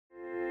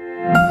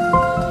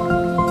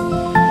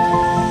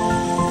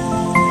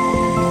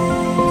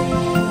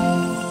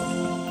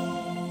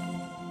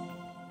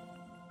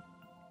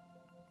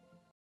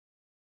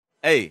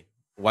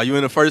While you're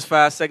in the first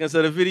 5 seconds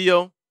of the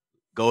video,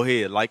 go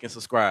ahead, like and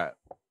subscribe.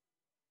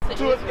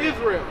 To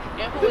Israel,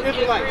 the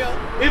Israelites.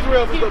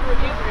 Israel Israel is the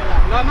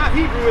not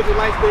Hebrew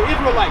Israelites, the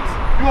Israelites.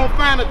 You won't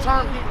find the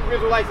term Hebrew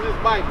Israelites in this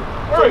Bible.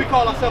 So we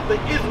call ourselves the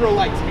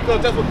Israelites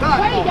because that's what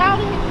God calls. Wait,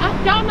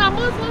 y'all not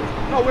Muslims?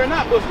 No, we're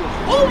not Muslims.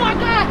 Oh my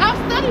God, I've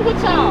studied with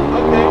y'all.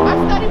 Okay.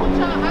 I studied with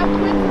y'all. I've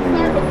went to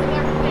service and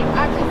everything.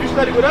 You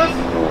studied with us?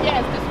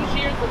 Yes, this was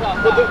years ago.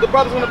 But the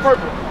brothers in the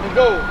purple and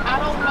gold. I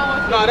don't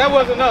know if that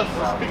wasn't us.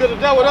 Because if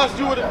that was us,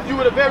 you would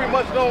have very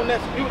much known that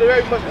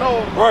that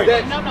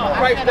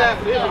Christ died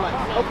for the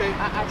Israelites. Okay.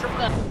 I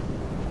studied.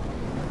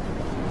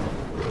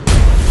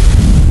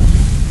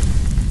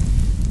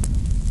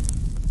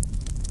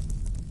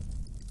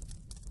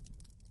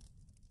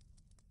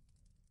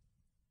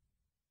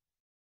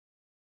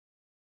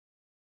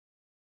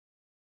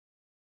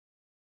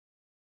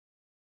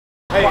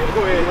 Hey,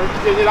 go ahead.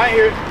 I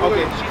hear it.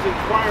 Okay, she's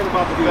inquiring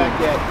about the fact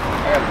that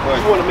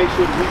she want to make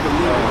sure that we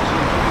believe in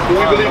Jesus. Do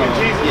we believe in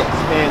Jesus? Yes,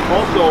 and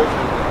also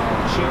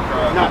she's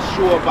not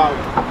sure about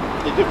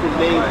the different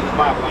names in the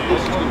Bible. I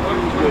think she's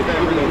confused with the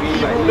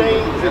Hebrew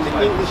names and the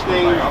English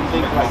names and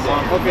things like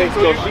that. Okay,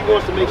 so she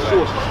wants to make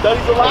sure she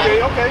studies a lot.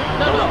 Okay.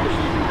 No.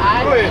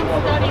 Go ahead.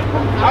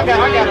 I got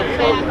it.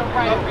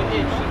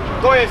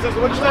 Go ahead, sister.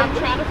 What you saying? I'm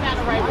trying to find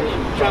the right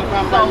religion. Trying to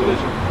find the right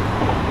religion.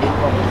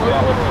 Muslim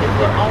is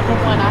the only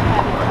one I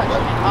haven't touched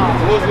at all.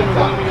 Muslim is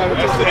the only one you haven't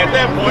touched at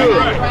that point,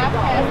 right?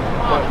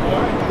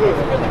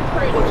 It's really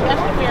pretty,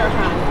 especially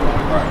Americana.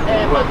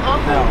 And my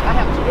uncle, I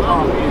have 2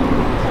 uncles.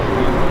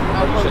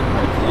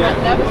 I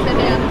never sit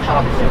down and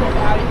talk to him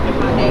about it, and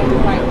my dad was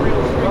like real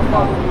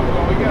straightforward.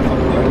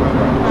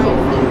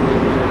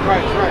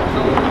 Right.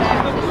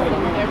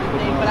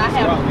 Everything, but I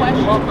have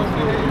questions.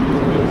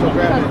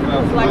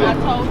 Because like I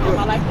told him,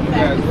 I like the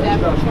fact that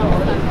Sabbath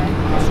Sunday.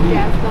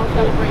 Yes, don't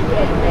celebrate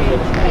that day,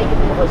 pagan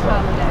this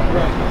holiday.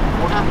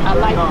 I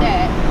like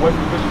that.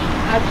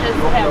 I just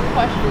have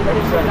questions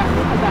because I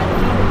do.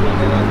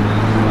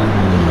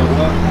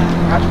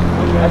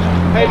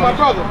 Hey, my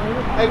brother.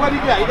 Hey, what do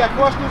you got? You got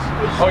questions?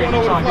 Or you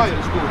just going over the flight?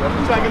 You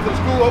trying to get to the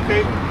school?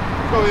 Okay.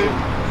 Go ahead.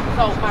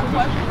 So my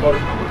question is,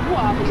 who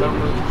are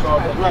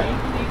the right?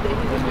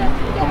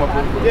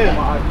 Yeah.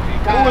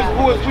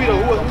 Who is we though?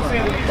 Who's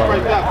saying that Jesus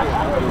Christ died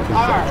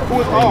for? Who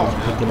is all?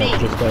 Me.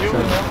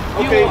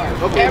 Okay.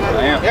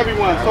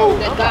 Everyone. So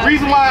the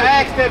reason why I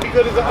asked that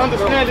because there's an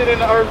understanding in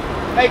the earth.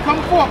 Hey, come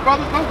forth,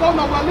 brothers. Don't go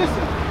nowhere.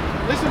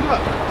 Listen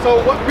up.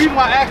 So the reason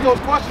why I asked those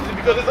questions is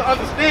because there's an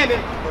understanding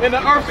in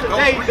the earth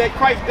today that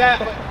Christ died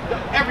for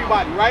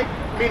everybody, right?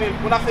 Meaning,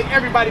 when I say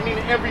everybody,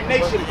 meaning every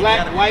nation,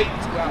 black, white,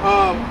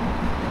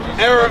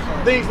 Arab,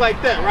 things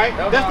like that, right?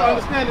 That's the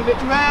understanding that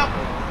you have,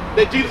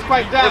 that Jesus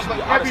Christ died for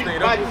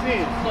everybody's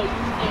sins.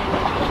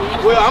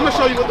 Well, I'm going to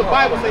show you what the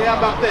Bible says. How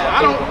about that?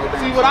 I don't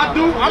see what I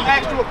do. I'm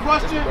asking you a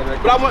question,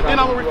 but then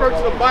I'm going to refer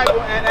to the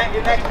Bible and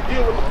actually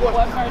deal with the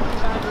question.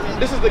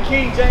 This is the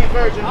King James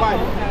Version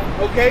Bible.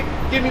 Okay?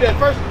 Give me that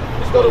first.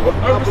 Let's go to what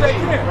I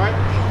believe, right?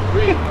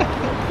 Read.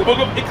 The book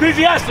of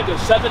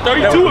Ecclesiasticus, chapter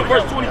 32 and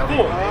verse 24.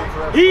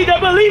 He that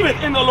believeth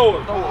in the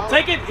Lord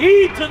taketh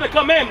heed to the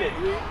commandment,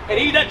 and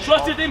he that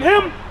trusteth in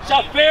him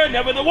shall fare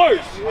never the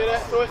worse. You hear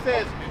that? So it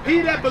says,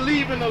 he that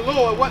believe in the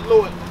Lord, what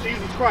Lord?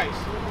 Jesus Christ.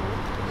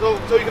 So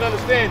you can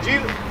understand,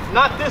 Jesus,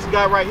 not this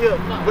guy right here,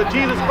 but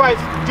Jesus Christ.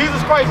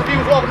 Jesus Christ, if he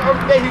was walking the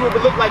earth today, he would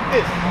look like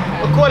this,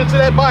 according to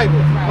that Bible.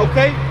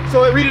 Okay?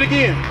 So read it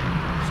again.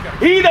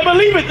 He that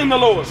believeth in the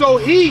Lord. So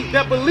he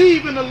that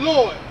believe in the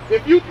Lord.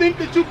 If you think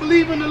that you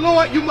believe in the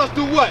Lord, you must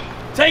do what?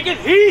 Taking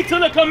heed to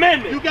the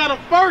commandment. You got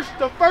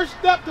the first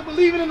step to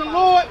believing in the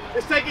Lord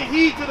is taking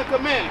heed to the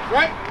commandments,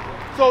 right?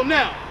 So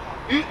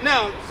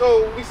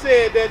so we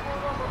said that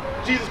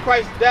Jesus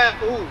Christ died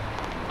for who?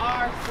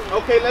 Our sin.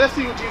 Okay, let's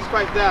see what Jesus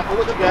Christ died for.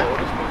 What you got?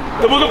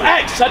 The book of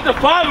Acts, chapter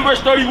 5 and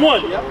verse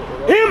 31. Yep.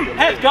 Him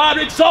hath God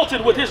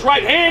exalted with his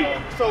right hand.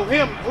 So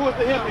him, who is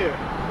the him here?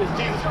 It's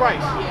Jesus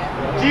Christ.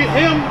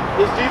 Him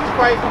is Jesus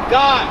Christ.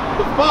 God,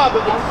 the Father,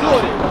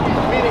 exalted,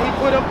 meaning he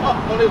put him up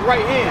on his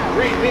right hand.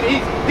 Read, meaning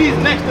he's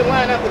next in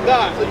line after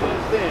God, so you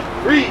understand.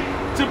 Read.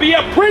 To be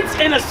a prince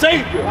and a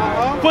savior,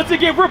 but to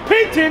give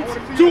repentance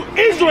to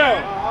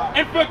Israel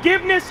and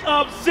forgiveness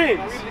of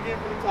sins.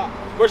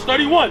 Verse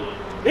 31.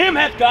 Him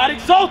hath God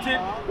exalted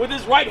with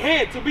his right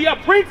hand to be a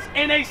prince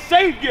and a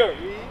savior,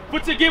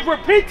 but to give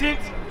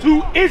repentance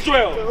to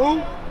Israel. To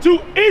who? To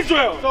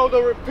Israel. So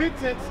the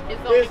repentance is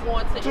to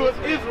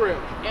Israel.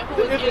 And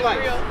who the is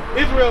Israelites.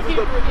 Israel? Israel is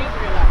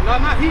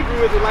not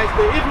Hebrew Israelites,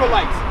 the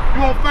Israelites.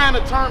 You won't find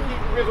the term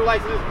Hebrew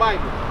Israelites in this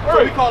Bible.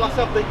 So we call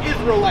ourselves the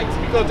Israelites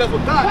because that's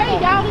what God calls.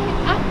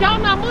 Wait,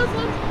 y'all not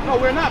Muslims? No,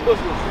 we're not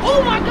Muslims.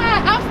 Oh my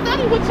God, I've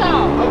studied with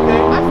y'all. Okay.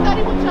 I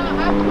studied with y'all.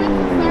 I've went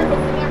to service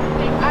and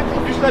everything.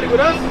 You studied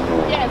with us?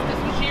 Yes, this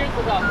was years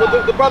ago.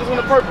 With the brothers in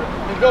the purple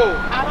and gold.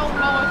 I don't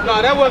know know if No,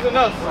 that wasn't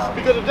us.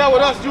 Because if that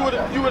was us, you would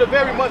have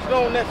very much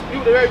known that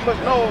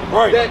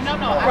Right. that No,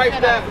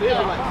 Christ I said died for the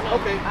Israelites. No,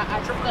 Okay. I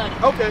studied.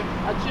 Okay.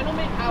 A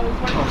gentleman, I was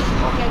working with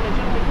this game, a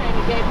gentleman came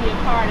and gave me a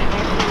card and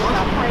asked me was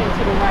I praying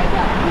to the right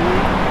guy.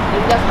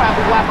 And that's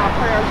probably why my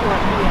prayers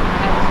weren't being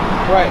answered.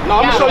 Right. No,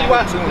 I'm gonna show you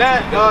why.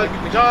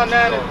 John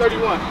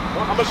 9:31.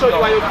 I'm gonna show you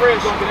why your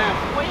prayers don't get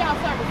answered. Where y'all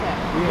service at?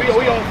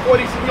 We on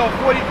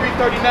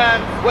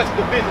 4339 West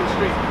Division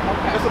Street.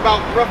 Okay. That's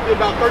roughly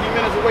about 30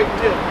 minutes away from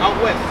here, out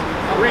west.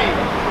 Read.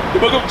 The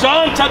book of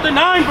John, chapter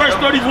 9, verse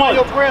 31.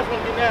 Your prayers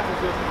won't get answered,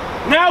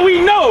 sister. Now we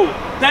know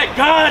that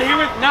God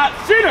heareth not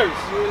sinners.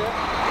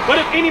 But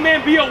if any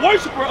man be a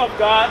worshiper of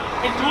God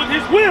and doeth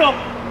his will,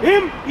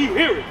 him he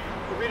heareth.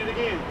 Read it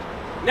again.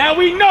 Now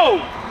we know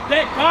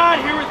that God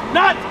heareth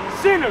not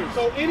sinners.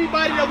 So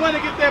anybody that want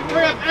to get their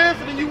prayers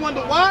answered and you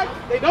wonder why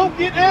they don't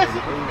get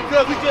answered,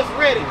 because we just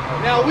read it.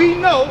 Now we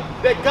know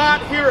that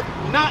God heareth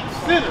not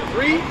sinners.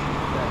 Read.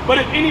 But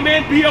if any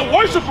man be a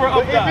worshiper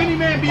of If God. any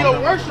man be a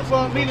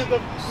worshiper, meaning to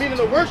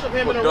worship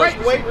him in the right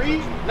way,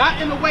 read.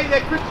 Not in the way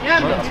that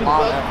Christianity teaches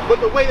us, but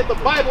the way that the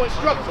Bible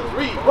instructs us.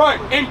 Read. Right.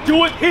 And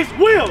doeth his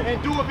will.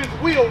 And do of his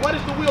will. What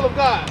is the will of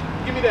God?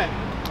 Give me that.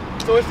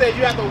 So it says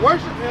you have to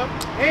worship him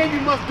and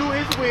you must do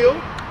his will.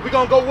 We're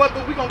gonna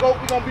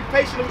be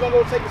patient and we're gonna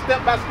go take it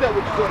step by step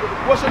with you.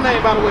 What's your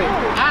name, by the way?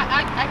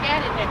 I got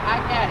it, Nick. I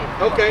got it.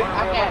 Okay.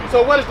 I got it.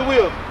 So what is the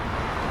will?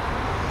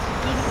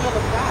 Do the will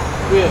of God.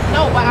 Yeah.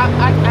 No, but I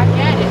got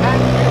it. I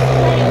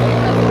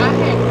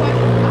had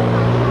questions. I'm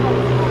not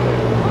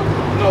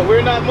No,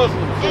 we're not Muslims.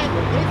 And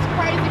it's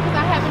crazy because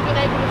I haven't been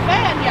able to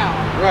find y'all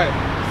Right.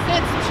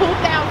 since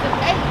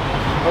 2008.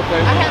 Okay.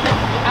 I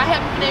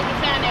haven't been able to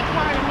find that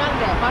card and none of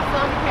that. My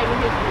son became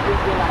a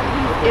Israelite.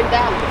 He's in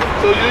Dallas.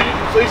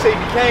 So you say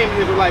you became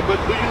Israelite,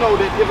 but do you know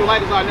that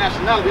Israelite is our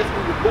nationality? That's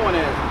what we were born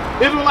as.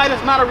 Israelite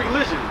is not a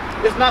religion.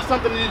 It's not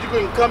something that you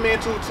can come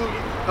into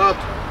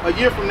a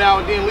year from now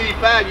and then leave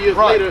 5 years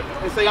later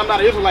and say I'm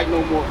not an Israelite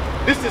no more.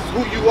 This is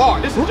who you are.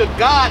 This is your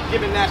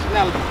God-given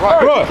nationality.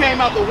 Right. You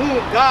came out the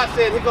womb, God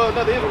said, here goes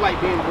another Israelite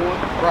being born.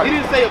 Right. He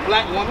didn't say a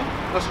black woman,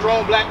 a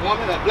strong black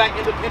woman, a black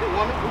independent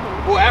woman,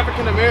 or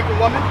African-American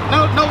woman.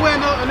 Nowhere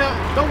in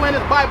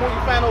this Bible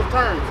you find those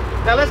terms.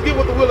 Now let's get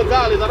what the will of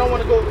God is. I don't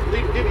want to go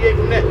deviate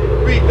from that.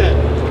 Read that.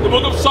 The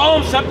book of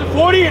Psalms, chapter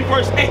 40 and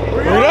verse 8.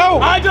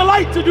 I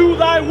delight to do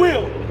thy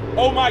will,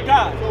 oh my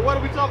God. So what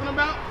are we talking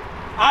about?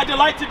 I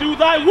delight to do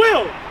thy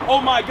will, oh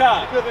my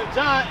God. Because in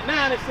John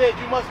 9 it said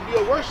you must be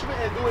a worshiper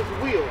and do his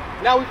will.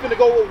 Now we're finna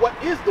go with what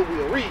is the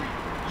will. Read.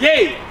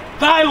 Yea,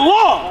 thy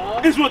law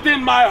is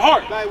within my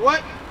heart. Thy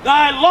what?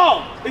 Thy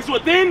law is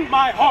within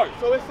my heart.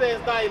 So it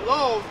says thy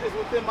laws is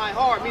within my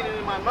heart, meaning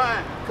in my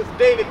mind. Because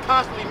David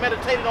constantly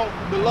meditated on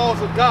the laws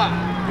of God.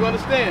 You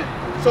understand?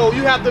 So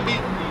you have to be,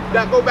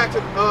 go back to,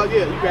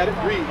 yeah, you got it.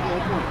 Read.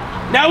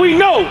 Now we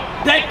know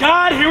that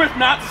God heareth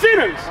not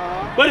sinners.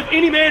 But if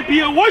any man be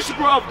a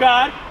worshiper of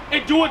God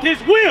and doeth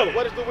his will.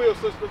 What is the will,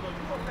 sister?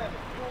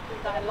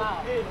 Thy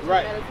law.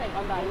 Right. Meditate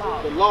on thy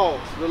law.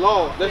 The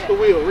laws. That's the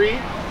will. Read.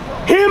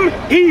 Him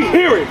he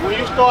heareth. When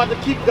you start to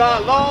keep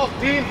God's laws,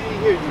 then he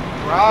hears you.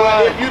 Right.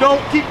 But if you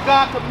don't keep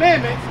God's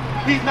commandments,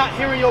 he's not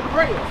hearing your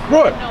prayers.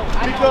 Right. No,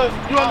 Because,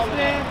 you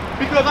understand?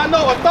 Because I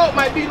know a thought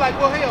might be like,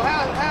 well, hell,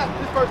 how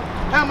this person,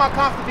 how am I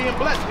constantly being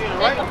blessed then,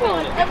 right?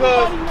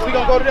 Because we're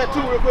going to go to that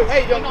too real quick.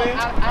 Hey, young man.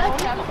 I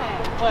don't have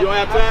time. You don't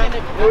have time?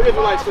 You're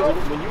Israelite, sister.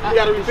 You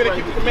got to repent and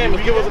keep the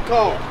commandments. Give us a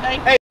call.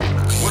 Hey.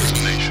 What is a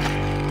nation?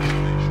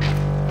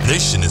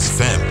 Nation is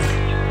family.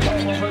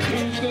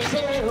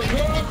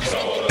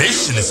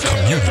 Nation is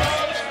community.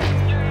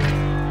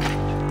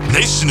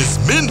 Nation is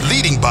men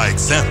leading by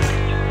example.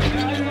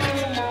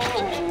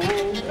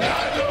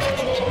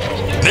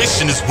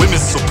 Nation is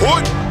women's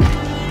support.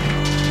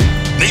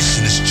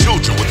 Nation is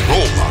children with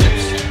role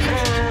models.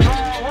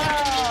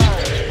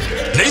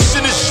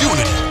 Nation is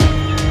unity.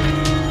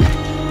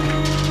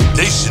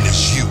 Nation